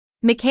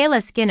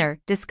MyKayla Skinner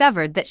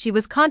discovered that she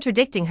was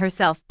contradicting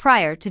herself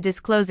prior to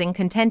disclosing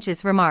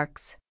contentious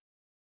remarks.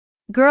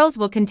 Girls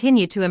will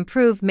continue to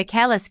improve.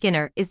 MyKayla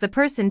Skinner is the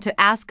person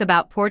to ask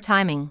about poor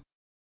timing.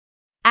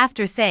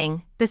 After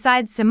saying,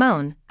 "Besides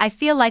Simone, I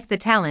feel like the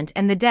talent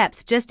and the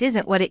depth just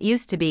isn't what it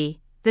used to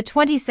be," the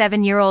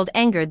 27-year-old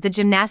angered the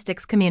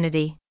gymnastics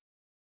community.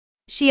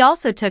 She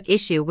also took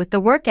issue with the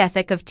work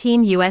ethic of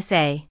Team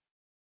USA.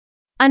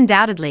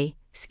 Undoubtedly,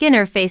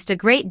 Skinner faced a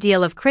great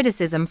deal of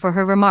criticism for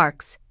her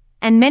remarks,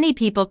 and many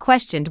people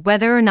questioned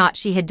whether or not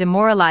she had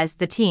demoralized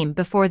the team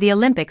before the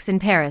Olympics in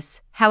Paris.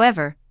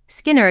 However,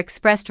 Skinner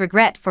expressed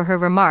regret for her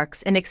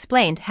remarks and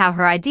explained how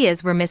her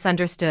ideas were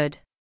misunderstood.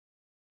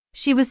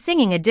 She was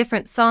singing a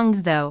different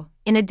song though,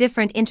 in a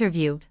different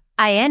interview.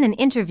 In an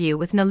interview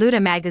with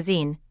Naluta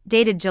magazine,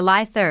 dated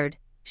July 3,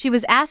 she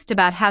was asked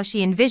about how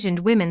she envisioned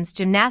women's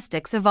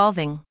gymnastics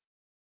evolving.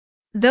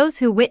 Those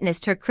who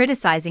witnessed her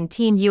criticizing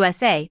Team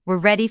USA were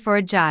ready for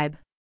a jibe.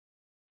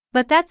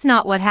 But that's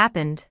not what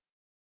happened.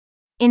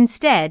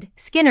 Instead,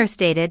 Skinner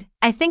stated,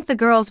 "I think the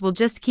girls will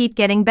just keep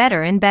getting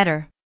better and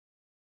better.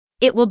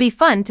 It will be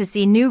fun to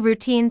see new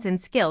routines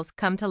and skills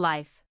come to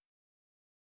life."